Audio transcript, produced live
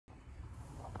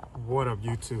What up,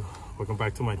 YouTube? Welcome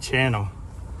back to my channel.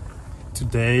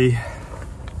 Today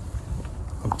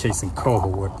I'm chasing coho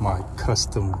with my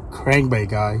custom crankbait,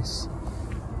 guys,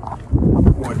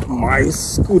 with my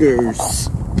scooters.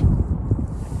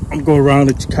 I'm going around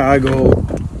to Chicago,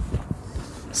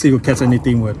 see if we catch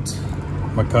anything with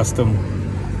my custom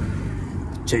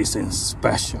chasing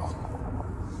special.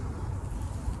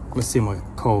 Let's see my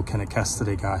coho can I catch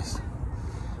today, guys.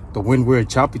 The wind weird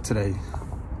choppy today.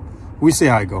 We see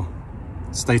how it go.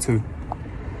 Stay tuned.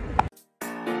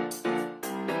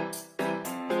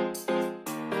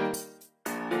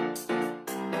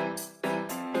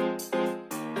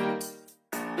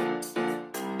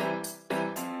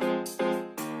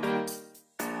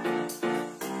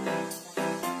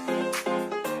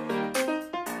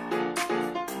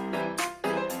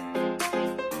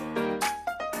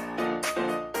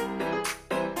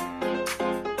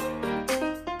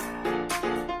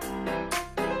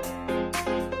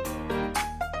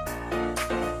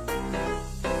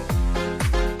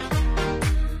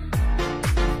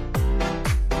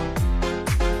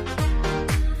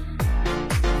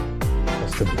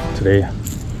 Today,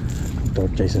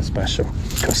 dog chasing special,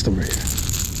 custom made.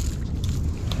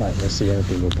 Alright, let's see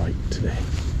anything we'll bite today.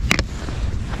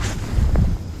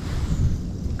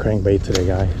 Crankbait today,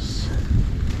 guys.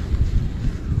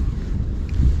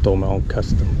 Throw my own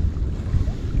custom.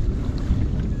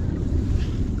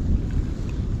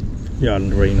 Yeah, I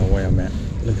don't really know where I'm at.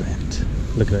 Look at that.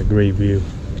 Look at that great view.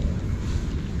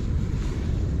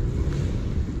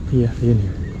 Yeah, in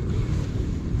here.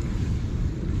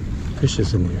 Fish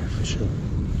is in here for sure.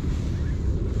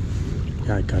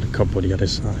 Yeah, I got a couple on the other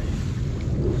side.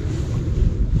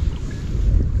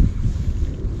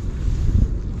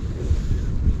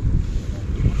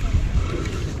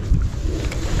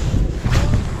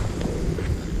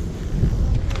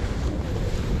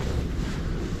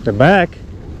 They're back.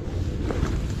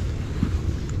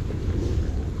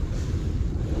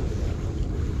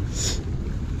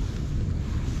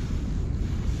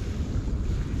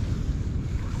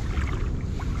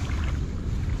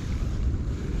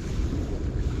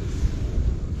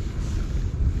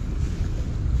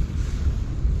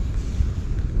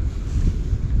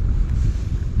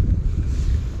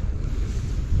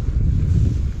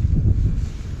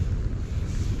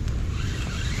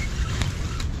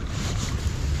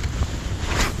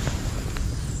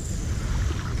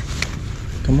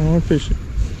 Come on, fishing.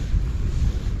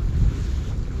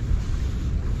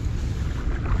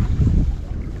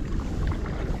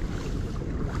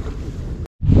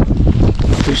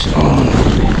 Fish on.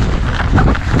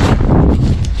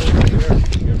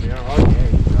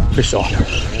 Fish on.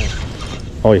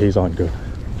 Oh, he's on good.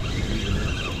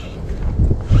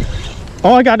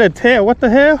 Oh, I got that tail. What the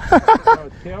hell?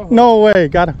 No way.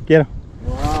 Got him. Get him.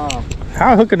 Wow.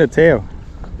 How hooking the tail?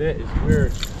 That is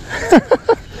weird.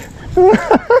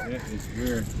 That is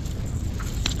weird.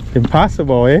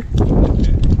 Impossible, eh?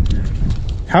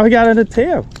 How he got on the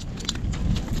tail?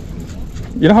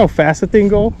 You know how fast the thing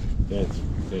go? That's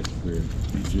weird.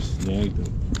 You just snagged him.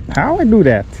 How I do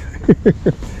that?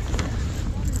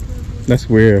 That's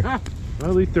weird. Well,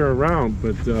 at least they're around,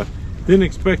 but didn't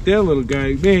expect that little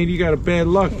guy. Man, you got a bad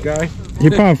luck, guy. He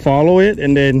probably follow it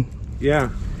and then... Yeah.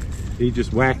 He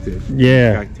just whacked it.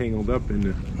 Yeah. Got tangled up in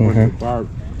the barb.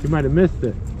 You might have missed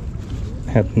it.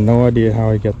 I have no idea how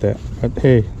I got that. But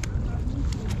hey.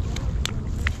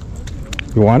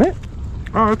 You want it?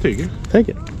 Oh, I'll take it. Take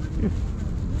it. Yeah.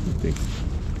 I'll take it.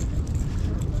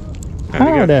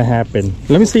 How did that happen?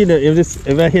 Let me see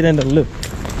if I hit in the lip.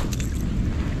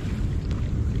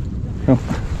 Oh,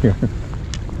 here.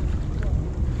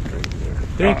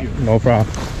 Thank you. No problem.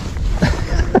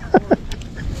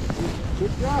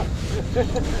 Good job.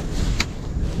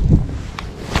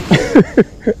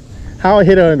 How I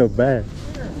hit her in the back.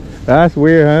 That's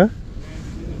weird, huh?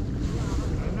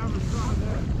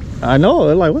 I know.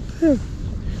 Like, what the hell?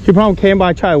 He probably came by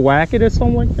and tried to whack it or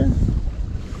something like that.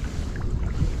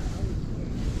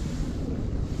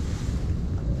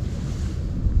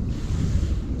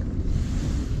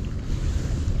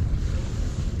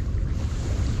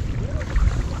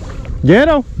 Get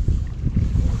him.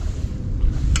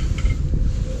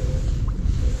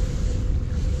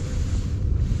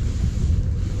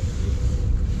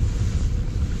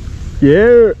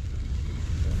 Yeah.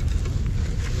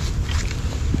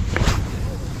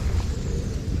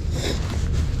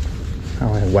 I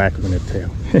whack him in the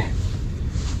tail.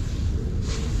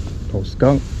 Oh,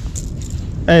 skunk.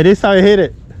 Hey, this how you hit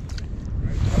it.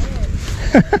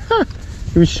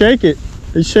 You shake it.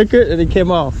 You shook it and it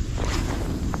came off.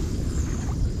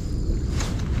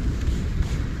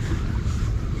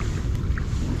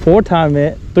 4 times,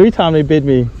 man. 3 times they bit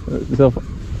me. So,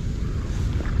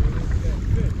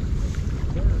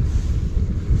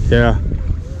 yeah.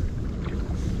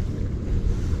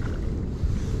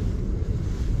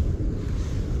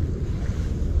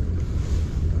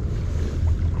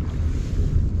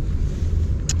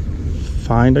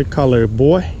 Find a color,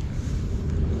 boy.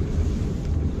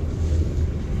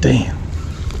 Damn.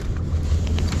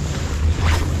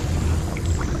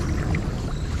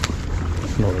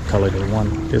 No, the color they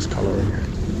want. This color right here.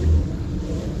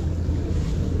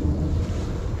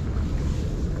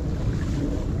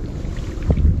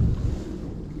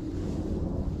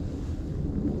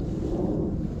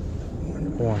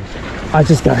 One. I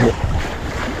just got hit.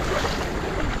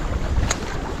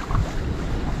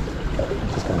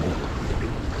 Just got hit.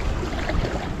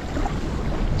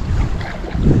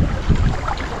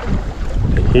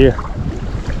 Here.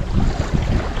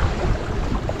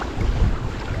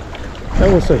 That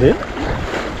was a hit.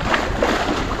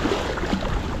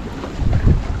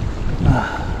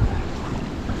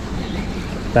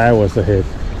 That was a hit.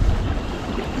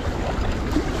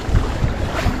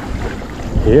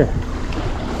 Here.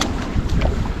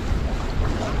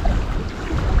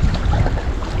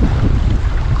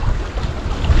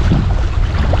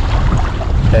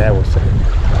 That was a hit.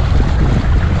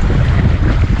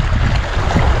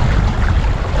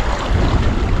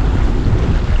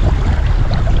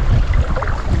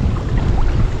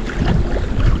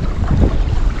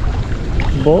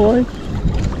 Boy.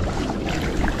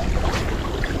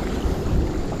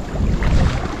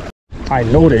 I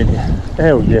know they did.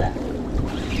 Hell yeah.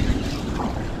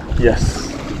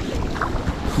 Yes.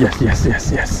 Yes, yes,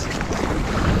 yes, yes.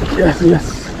 Yes,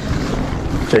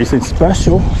 yes. Jason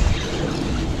special.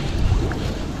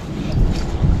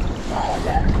 Oh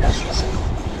yeah, yes, yes.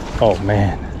 Oh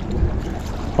man.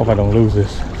 Hope I don't lose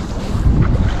this.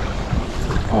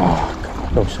 Oh, come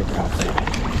on, don't shake it out, baby.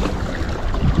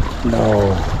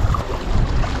 No.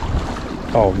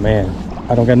 Oh man,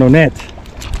 I don't got no net.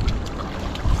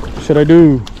 What should I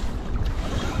do?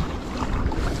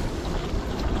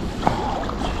 Oh,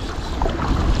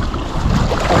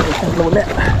 I have no net.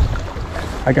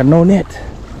 I got no net.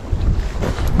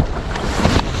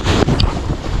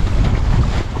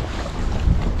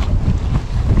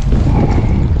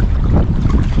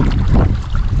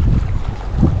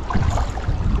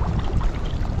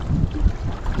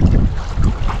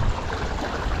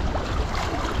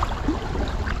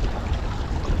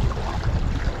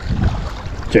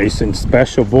 Jason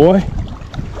special, boy.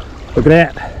 Look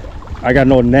at that. I got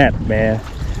no net, man.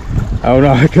 I don't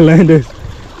know how I can land this.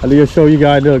 I'll just show you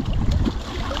guys. Look.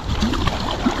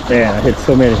 Man, I hit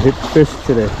so many fish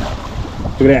today.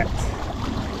 Look at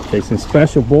that. Jason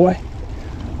special, boy.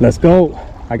 Let's go.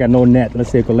 I got no net.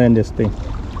 Let's see if I can land this thing.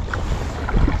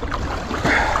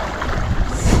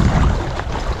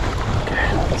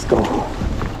 Okay, let's go.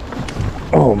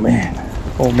 Oh man.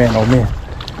 Oh man, oh man.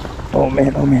 Oh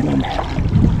man, oh man, oh man.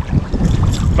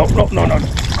 No, no, no, no.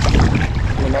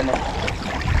 No, no, no.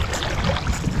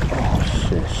 Oh,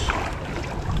 shish.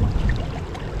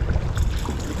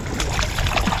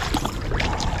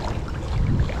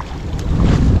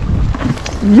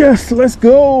 Yes, let's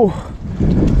go.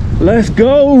 Let's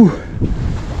go.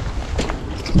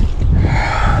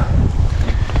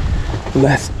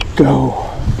 Let's go.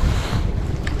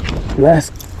 Let's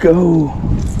go.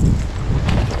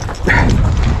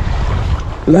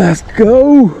 Let's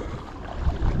go.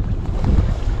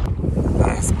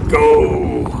 Let's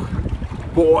go,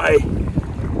 boy.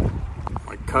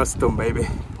 My custom, baby.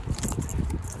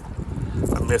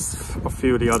 I missed a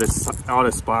few of the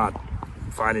other spot.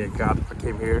 Finally got, I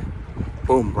came here.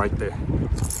 Boom, right there.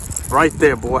 Right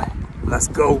there, boy. Let's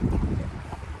go.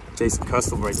 Jason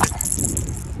custom right there.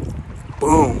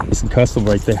 Boom. Jason custom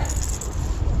right there.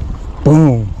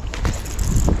 Boom.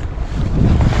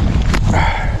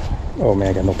 Oh man,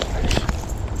 I got no place.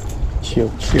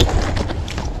 Chill, chill.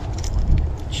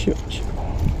 Chill, chill.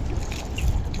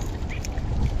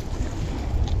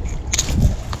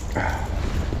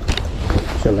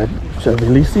 Shall I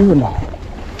release you or no?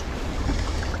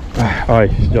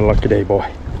 Alright, your lucky day, boy.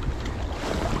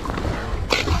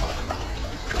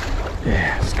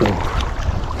 Yeah, let's go.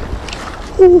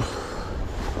 Woo.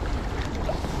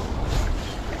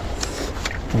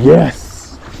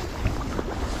 Yes.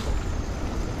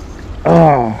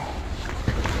 Oh.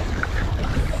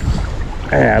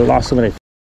 Man, I lost so many.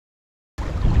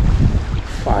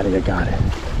 Finally, I got it.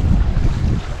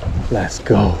 Let's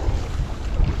go.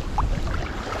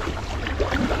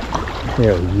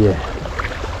 Hell yeah.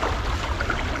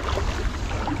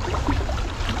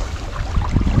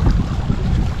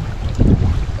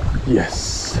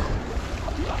 Yes.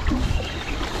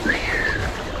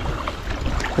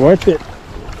 Worth it.